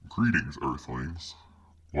Greetings, Earthlings.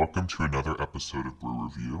 Welcome to another episode of Brew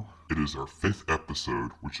Review. It is our 5th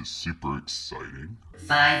episode, which is super exciting.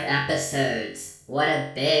 5 episodes. What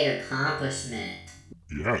a big accomplishment.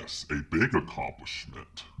 Yes, a big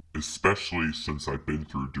accomplishment. Especially since I've been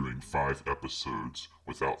through doing 5 episodes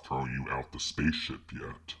without throwing you out the spaceship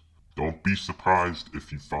yet. Don't be surprised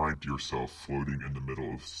if you find yourself floating in the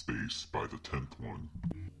middle of space by the 10th one.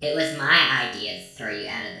 It was my idea to throw you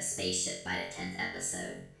out of the spaceship by the 10th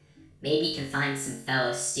episode. Maybe you can find some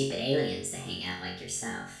fellow stupid aliens to hang out like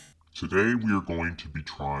yourself. Today we are going to be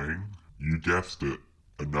trying, you guessed it,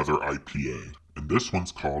 another IPA. And this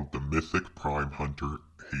one's called the Mythic Prime Hunter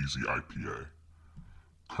Hazy IPA.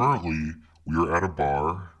 Currently, we are at a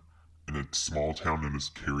bar in a small town known as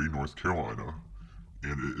Cary, North Carolina,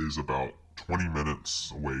 and it is about 20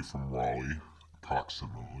 minutes away from Raleigh,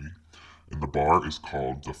 approximately. And the bar is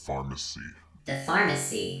called The Pharmacy. The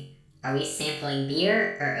pharmacy? Are we sampling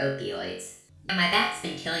beer or opioids? My back's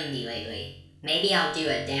been killing me lately. Maybe I'll do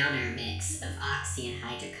a downer mix of oxy and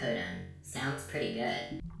hydrocodone. Sounds pretty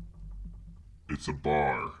good. It's a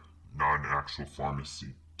bar, not an actual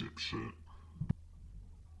pharmacy, dipshit.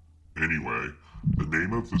 Anyway, the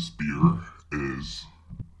name of this beer is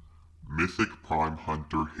Mythic Prime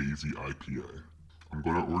Hunter Hazy IPA. I'm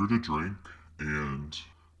going to order the drink, and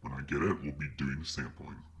when I get it, we'll be doing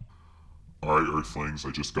sampling. Alright, Earthlings, I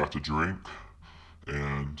just got the drink,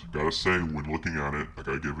 and gotta say, when looking at it, I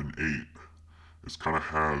gotta give it an 8. It kind of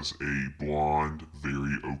has a blonde,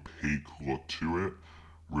 very opaque look to it.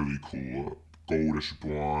 Really cool. Goldish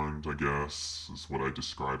blonde, I guess, is what I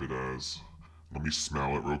describe it as. Let me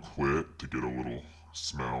smell it real quick to get a little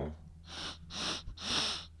smell.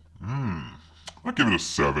 I'll give it a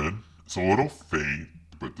 7. It's a little faint,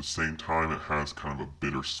 but at the same time it has kind of a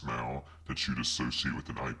bitter smell that you'd associate with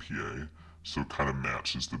an IPA, so it kind of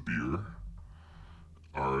matches the beer.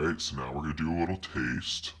 Alright, so now we're going to do a little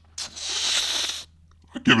taste.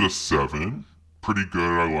 I'd give it a 7. Pretty good,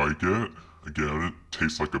 I like it. Again, it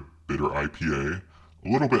tastes like a bitter IPA. A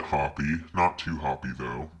little bit hoppy, not too hoppy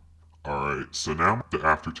though. Alright, so now the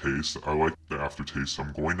aftertaste. I like the aftertaste, so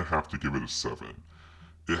I'm going to have to give it a 7.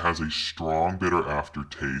 It has a strong bitter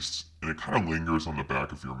aftertaste, and it kind of lingers on the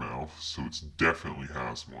back of your mouth, so it definitely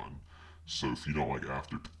has one. So if you don't like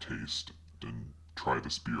aftertaste, then try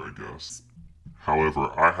this beer, I guess.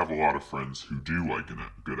 However, I have a lot of friends who do like a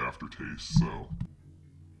good aftertaste, so...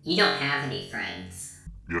 You don't have any friends.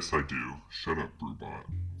 Yes, I do. Shut up, Brewbot.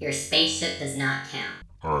 Your spaceship does not count.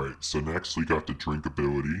 Alright, so next we got the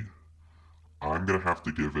drinkability. I'm gonna have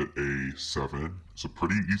to give it a 7. It's a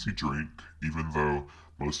pretty easy drink, even though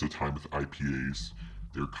most of the time with IPAs,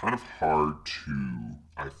 they're kind of hard to,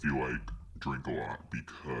 I feel like, drink a lot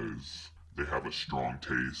because they have a strong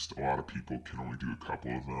taste. A lot of people can only do a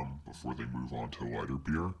couple of them before they move on to a lighter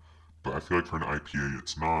beer. But I feel like for an IPA,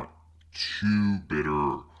 it's not too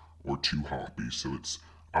bitter or too hoppy, so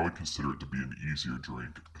I would consider it to be an easier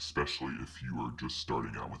drink, especially if you are just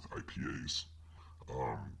starting out with IPAs.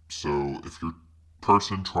 So if you're a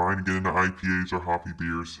person trying to get into IPAs or hoppy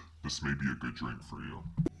beers, this may be a good drink for you.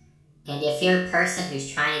 And if you're a person who's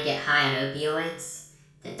trying to get high on opioids,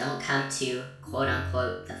 then don't come to quote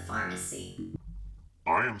unquote the pharmacy.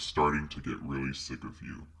 I am starting to get really sick of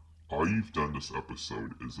you. All you've done this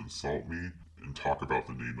episode is insult me and talk about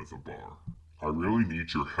the name of the bar. I really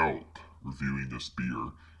need your help reviewing this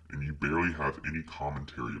beer, and you barely have any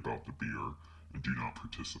commentary about the beer and do not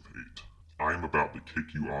participate. I am about to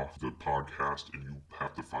kick you off the podcast and you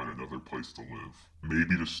have to find another place to live.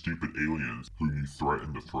 Maybe the stupid aliens who you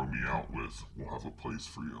threatened to throw me out with will have a place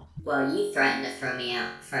for you. Well, you threatened to throw me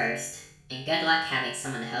out first. And good luck having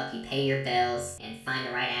someone to help you pay your bills and find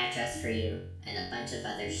the right address for you and a bunch of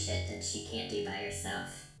other shit that you can't do by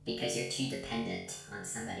yourself because you're too dependent on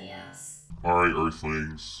somebody else. Alright,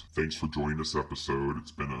 Earthlings. Thanks for joining this episode. It's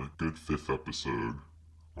been a good 5th episode.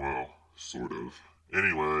 Well, sort of.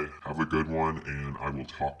 Anyway, have a good one, and I will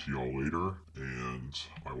talk to y'all later, and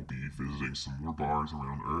I will be visiting some more bars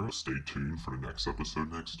around Earth. Stay tuned for the next episode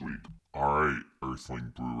next week. Alright,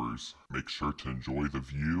 Earthling Brewers, make sure to enjoy the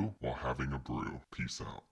view while having a brew. Peace out.